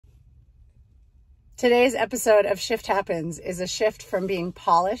Today's episode of Shift Happens is a shift from being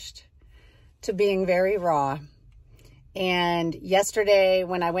polished to being very raw. And yesterday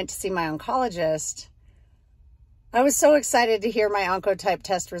when I went to see my oncologist, I was so excited to hear my Oncotype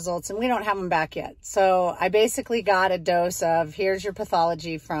test results, and we don't have them back yet. So I basically got a dose of, here's your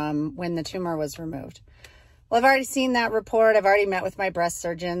pathology from when the tumor was removed. Well, I've already seen that report. I've already met with my breast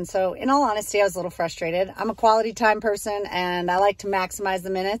surgeon. So in all honesty, I was a little frustrated. I'm a quality time person and I like to maximize the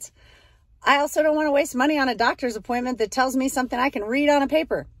minutes. I also don't want to waste money on a doctor's appointment that tells me something I can read on a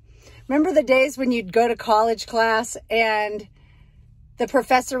paper. Remember the days when you'd go to college class and the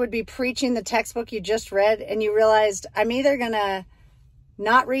professor would be preaching the textbook you just read and you realized, I'm either going to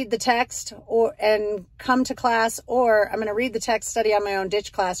not read the text and come to class, or I'm going to read the text, study on my own,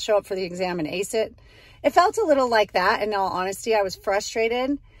 ditch class, show up for the exam and ace it. It felt a little like that. In all honesty, I was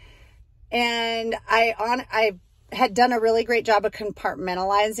frustrated, and I had done a really great job of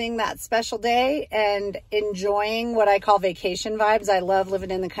compartmentalizing that special day and enjoying what I call vacation vibes. I love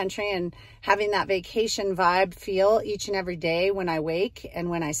living in the country and having that vacation vibe feel each and every day when I wake and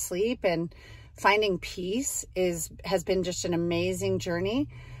when I sleep, and finding peace has been just an amazing journey.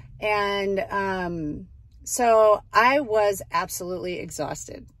 And so I was absolutely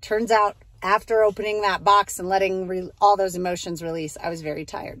exhausted. Turns out after opening that box and letting all those emotions release, I was very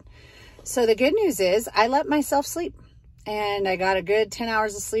tired. So the good news is I let myself sleep, and I got a good 10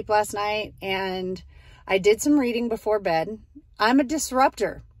 hours of sleep last night, and I did some reading before bed. I'm a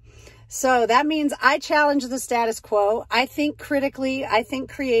disruptor. So that means I challenge the status quo. I think critically, I think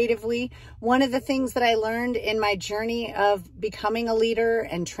creatively. One of the things that I learned in my journey of becoming a leader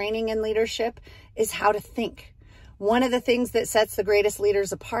and training in leadership is how to think. One of the things that sets the greatest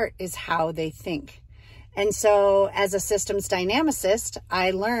leaders apart is how they think. And so as a systems dynamicist,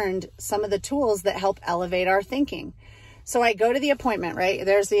 I learned some of the tools that help elevate our thinking. So I go to the appointment, right?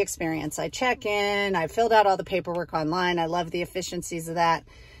 There's the experience. I check in, I filled out all the paperwork online. I love the efficiencies of that.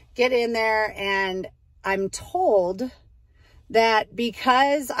 Get in there, and I'm told that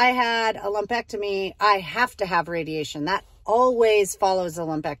because I had a lumpectomy, I have to have radiation. That always follows a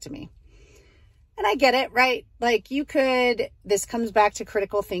lumpectomy. And I get it, right? Like this comes back to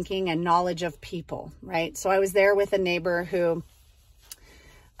critical thinking and knowledge of people, right? So I was there with a neighbor who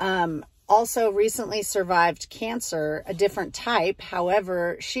also recently survived cancer, a different type.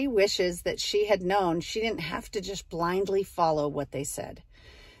 However, she wishes that she had known she didn't have to just blindly follow what they said.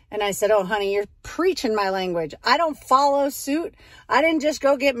 And I said, oh, honey, you're preaching my language. I don't follow suit. I didn't just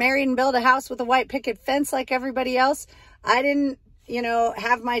go get married and build a house with a white picket fence like everybody else. I didn't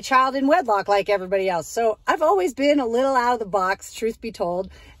have my child in wedlock like everybody else. So I've always been a little out of the box, truth be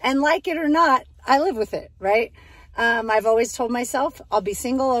told. And like it or not, I live with it, right? I've always told myself I'll be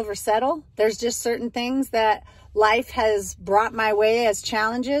single over settle. There's just certain things that life has brought my way as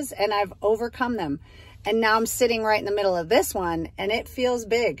challenges, and I've overcome them. And now I'm sitting right in the middle of this one, and it feels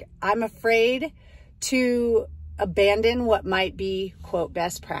big. I'm afraid to abandon what might be, quote,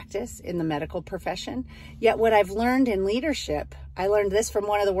 best practice in the medical profession. Yet what I've learned in leadership, I learned this from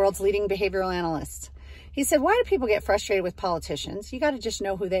one of the world's leading behavioral analysts. He said, why do people get frustrated with politicians? You got to just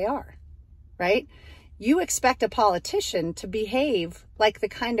know who they are, right? You expect a politician to behave like the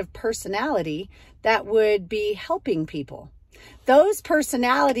kind of personality that would be helping people. Those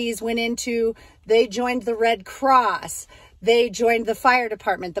personalities went into, they joined the Red Cross, they joined the fire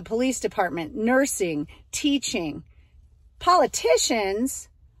department, the police department, nursing, teaching. Politicians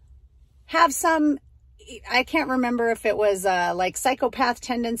have some, I can't remember if it was like psychopath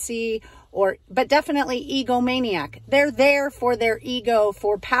tendency but definitely egomaniac. They're there for their ego,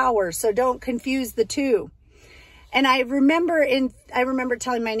 for power. So don't confuse the two. And I remember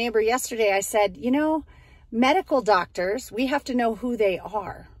telling my neighbor yesterday, I said, medical doctors, we have to know who they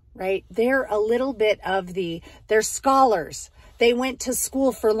are. Right? They're a little bit of they're scholars. They went to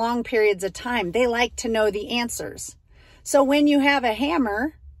school for long periods of time. They like to know the answers. So when you have a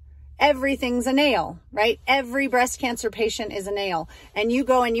hammer, everything's a nail, right? Every breast cancer patient is a nail. And you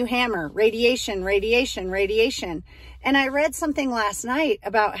go and you hammer radiation, radiation, radiation. And I read something last night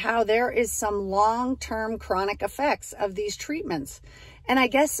about how there is some long-term chronic effects of these treatments. And I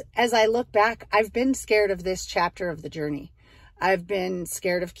guess as I look back, I've been scared of this chapter of the journey. I've been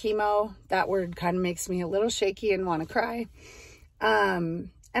scared of chemo. That word kind of makes me a little shaky and want to cry.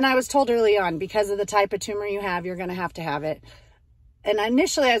 And I was told early on, because of the type of tumor you have, you're going to have it. And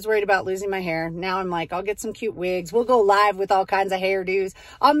initially I was worried about losing my hair. Now I'm like, I'll get some cute wigs. We'll go live with all kinds of hairdos.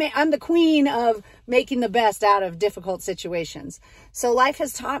 I'm the queen of making the best out of difficult situations. So life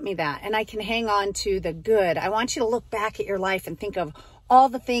has taught me that, and I can hang on to the good. I want you to look back at your life and think of all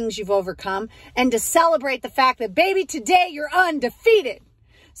the things you've overcome, and to celebrate the fact that, baby, today you're undefeated.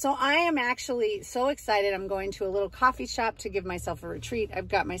 So I am actually so excited. I'm going to a little coffee shop to give myself a retreat. I've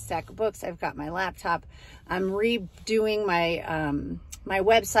got my stack of books. I've got my laptop. I'm redoing my my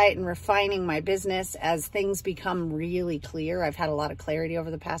website and refining my business as things become really clear. I've had a lot of clarity over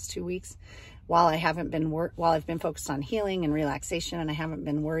the past 2 weeks while I've been focused on healing and relaxation, and I haven't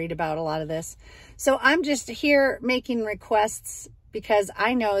been worried about a lot of this. So I'm just here making requests because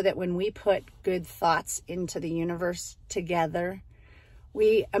I know that when we put good thoughts into the universe together,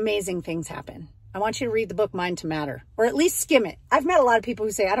 amazing things happen. I want you to read the book Mind to Matter, or at least skim it. I've met a lot of people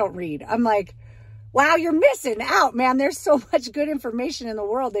who say, I don't read. I'm like, wow, you're missing out, man. There's so much good information in the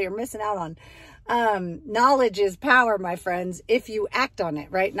world that you're missing out on. Knowledge is power, my friends, if you act on it,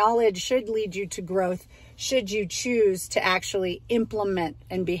 right? Knowledge should lead you to growth, should you choose to actually implement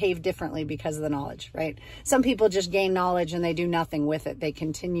and behave differently because of the knowledge, right? Some people just gain knowledge and they do nothing with it. They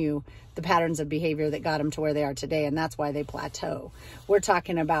continue the patterns of behavior that got them to where they are today, and that's why they plateau. We're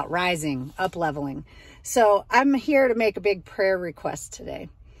talking about rising, up-leveling. So I'm here to make a big prayer request today,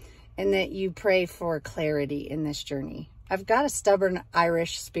 and that you pray for clarity in this journey. I've got a stubborn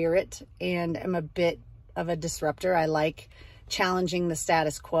Irish spirit and am a bit of a disruptor. I like challenging the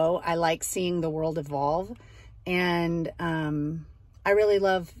status quo. I like seeing the world evolve. And I really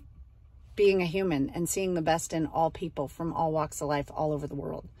love being a human and seeing the best in all people from all walks of life all over the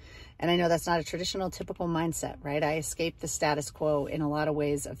world. And I know that's not a traditional, typical mindset, right? I escape the status quo in a lot of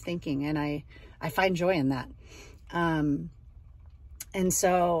ways of thinking, and I find joy in that. And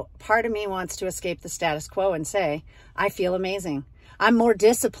so part of me wants to escape the status quo and say, I feel amazing. I'm more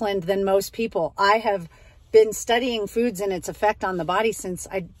disciplined than most people. I have been studying foods and its effect on the body since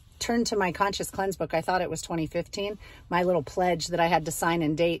I turned to my Conscious Cleanse book. I thought it was 2015. My little pledge that I had to sign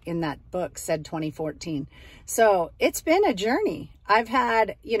and date in that book said 2014. So it's been a journey. I've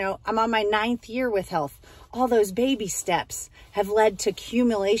had, I'm on my 9th year with health. All those baby steps have led to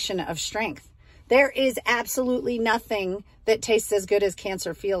accumulation of strength. There is absolutely nothing that tastes as good as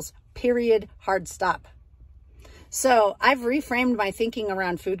cancer feels, period, hard stop. So I've reframed my thinking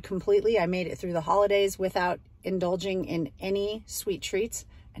around food completely. I made it through the holidays without indulging in any sweet treats.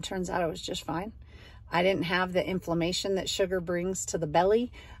 And turns out it was just fine. I didn't have the inflammation that sugar brings to the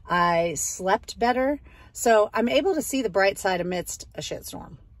belly. I slept better. So I'm able to see the bright side amidst a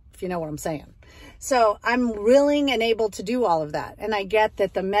shitstorm, if you know what I'm saying. So I'm willing and able to do all of that. And I get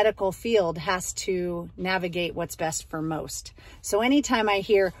that the medical field has to navigate what's best for most. So anytime I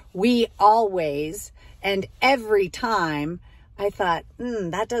hear we always and every time, I thought,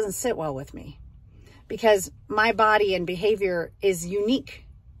 that doesn't sit well with me, because my body and behavior is unique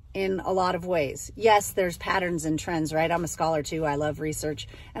in a lot of ways. Yes, there's patterns and trends, right? I'm a scholar too. I love research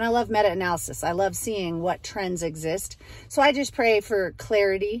and I love meta-analysis. I love seeing what trends exist. So I just pray for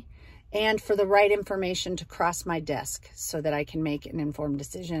clarity and for the right information to cross my desk so that I can make an informed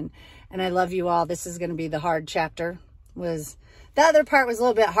decision. And I love you all. This is going to be the hard chapter. The other part was a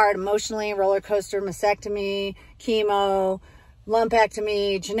little bit hard emotionally, roller coaster, mastectomy, chemo,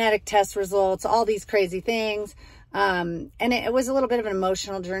 lumpectomy, genetic test results, all these crazy things. And it was a little bit of an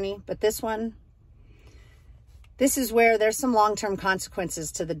emotional journey, but this is where there's some long-term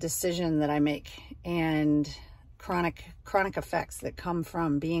consequences to the decision that I make, and chronic effects that come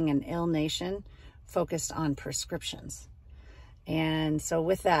from being an ill nation focused on prescriptions. And so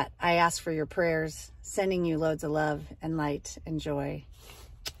with that, I ask for your prayers, sending you loads of love and light and joy.